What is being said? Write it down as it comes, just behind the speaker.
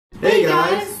Hey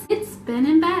guys! It's Ben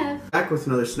and Bev. Back with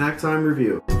another snack time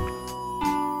review.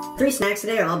 3 snacks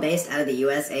today are all based out of the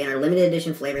USA and are limited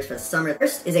edition flavors for the summer.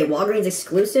 First is a Walgreens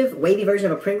exclusive wavy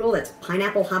version of a Pringle that's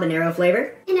pineapple habanero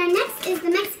flavor. And our next is the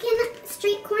Mexican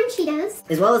Street Corn Cheetos.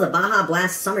 As well as a Baja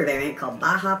Blast summer variant called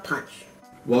Baja Punch.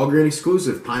 Walgreens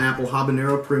exclusive pineapple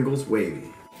habanero Pringles Wavy.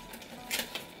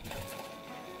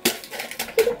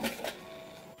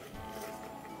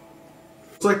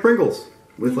 It's like Pringles,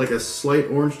 with like a slight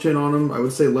orange tint on them. I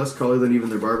would say less color than even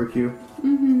their barbecue.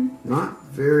 Not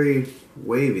very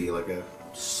wavy, like a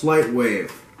slight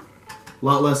wave. A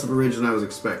lot less of a ridge than I was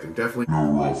expecting. Definitely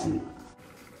no ruffle.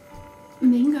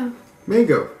 Mango.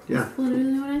 Mango, yeah. That's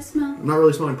literally what I smell. I'm not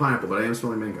really smelling pineapple, but I am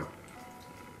smelling mango.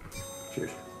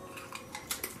 Cheers.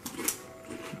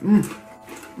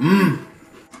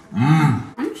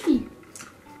 Crunchy.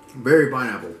 Very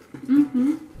pineapple.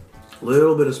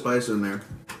 Little bit of spice in there.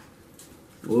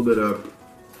 A little bit of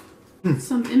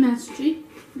Some MSG.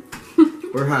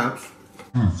 perhaps.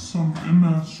 Some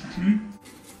MSG.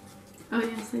 Oh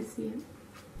yes, I see it.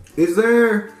 Is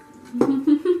there?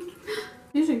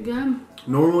 These are good.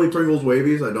 Normally Pringles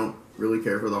Wavies, I don't really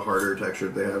care for the harder texture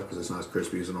that they have because it's not as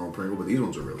crispy as a normal Pringle, but these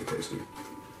ones are really tasty.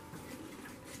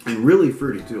 And really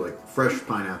fruity too, like fresh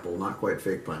pineapple, not quite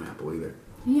fake pineapple either.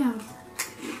 Yeah.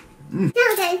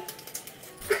 Okay.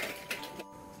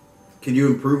 Can you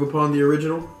improve upon the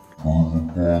original?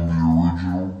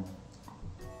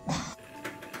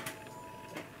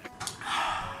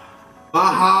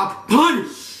 Baja Punch!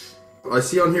 I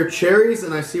see on here cherries,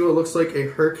 and I see what looks like a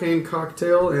hurricane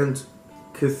cocktail and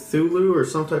Cthulhu or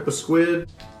some type of squid.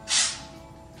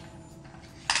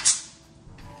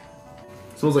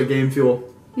 Smells like game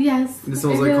fuel. Yes. It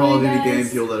smells like Call of Duty game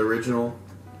fuel, that original.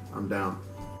 I'm down.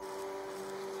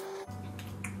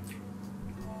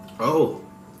 Oh.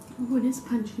 Oh, it is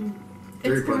punchy.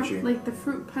 Very It's got, punchy. like the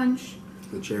fruit punch.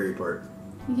 The cherry part.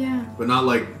 Yeah. But not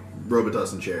like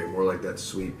Robitussin cherry, more like that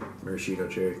sweet maraschino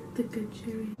cherry. The good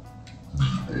cherry.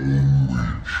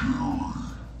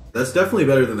 That's definitely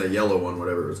better than the yellow one,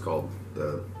 whatever it was called.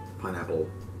 The pineapple.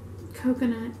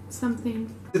 Coconut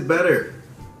something. It's better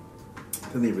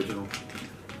than the original.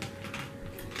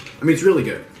 I mean, it's really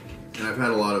good. And I've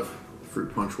had a lot of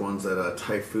fruit punch ones. That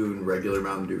Typhoon regular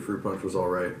Mountain Dew fruit punch was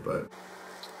alright, but...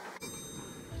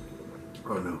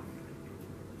 Oh no.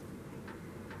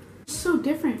 So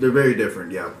different. They're very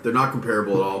different, yeah. They're not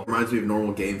comparable at all. Reminds me of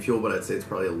normal Game Fuel, but I'd say it's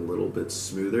probably a little bit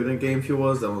smoother than Game Fuel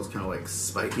was. That one was kind of like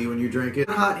spiky when you drink it.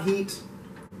 Hot heat.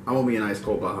 I want me an ice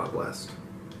cold Baja Blast.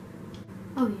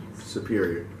 Oh yes.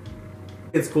 Superior.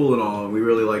 It's cool and all, and we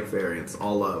really like variants.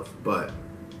 All love, but...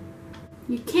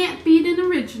 You can't beat an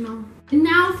original. And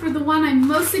now for the one I'm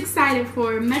most excited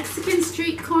for, Mexican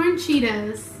Street Corn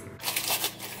Cheetos.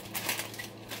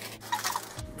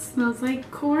 It smells like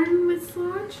corn with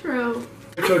cilantro.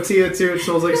 Tortilla too, it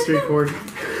smells like street corn.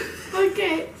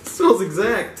 Okay, It smells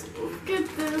exact. get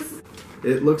this.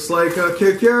 It looks like a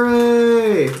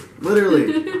curcure!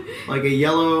 Literally. Like a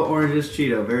yellow orangish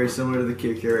Cheeto, very similar to the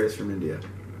curcures from India.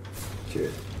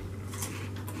 Cheers.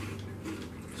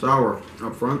 Sour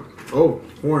up front. Oh,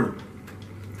 corn.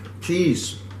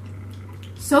 Cheese.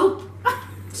 Soap.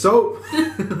 Soap.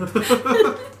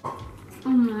 Oh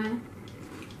my.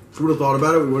 If we would have thought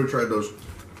about it, we would have tried those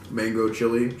mango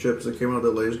chili chips that came out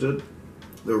that Lay's did.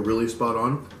 They were really spot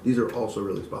on. These are also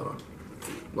really spot on.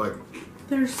 Like,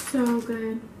 They're so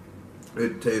good.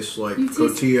 it tastes like You taste-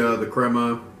 tortilla, the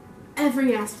crema.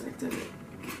 Every aspect of it.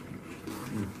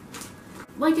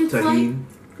 Like it's Tahini.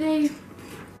 like they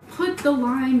put the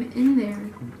lime in there.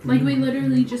 Like we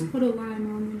literally just put a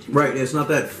lime on the cheese. Right, it's not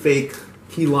that fake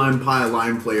key lime pie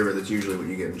lime flavor that's usually what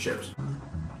you get in chips.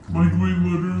 Like we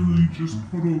literally just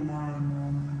put a lime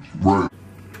on it. Right.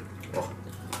 Oh.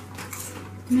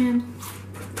 Man.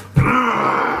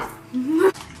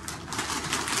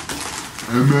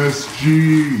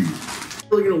 MSG. I'm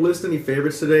not really gonna list any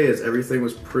favorites today, as everything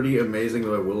was pretty amazing,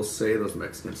 though I will say those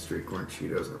Mexican Street Corn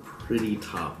Cheetos are pretty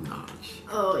top notch.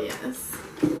 Oh yes.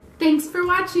 Thanks for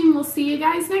watching. We'll see you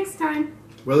guys next time.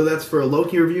 Whether that's for a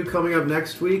Loki review coming up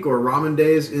next week or ramen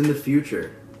days in the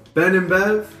future. Ben and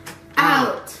Bev,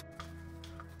 Out.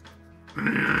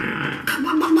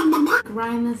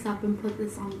 Grind this up and put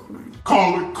this on corn.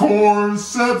 Call it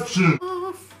cornception.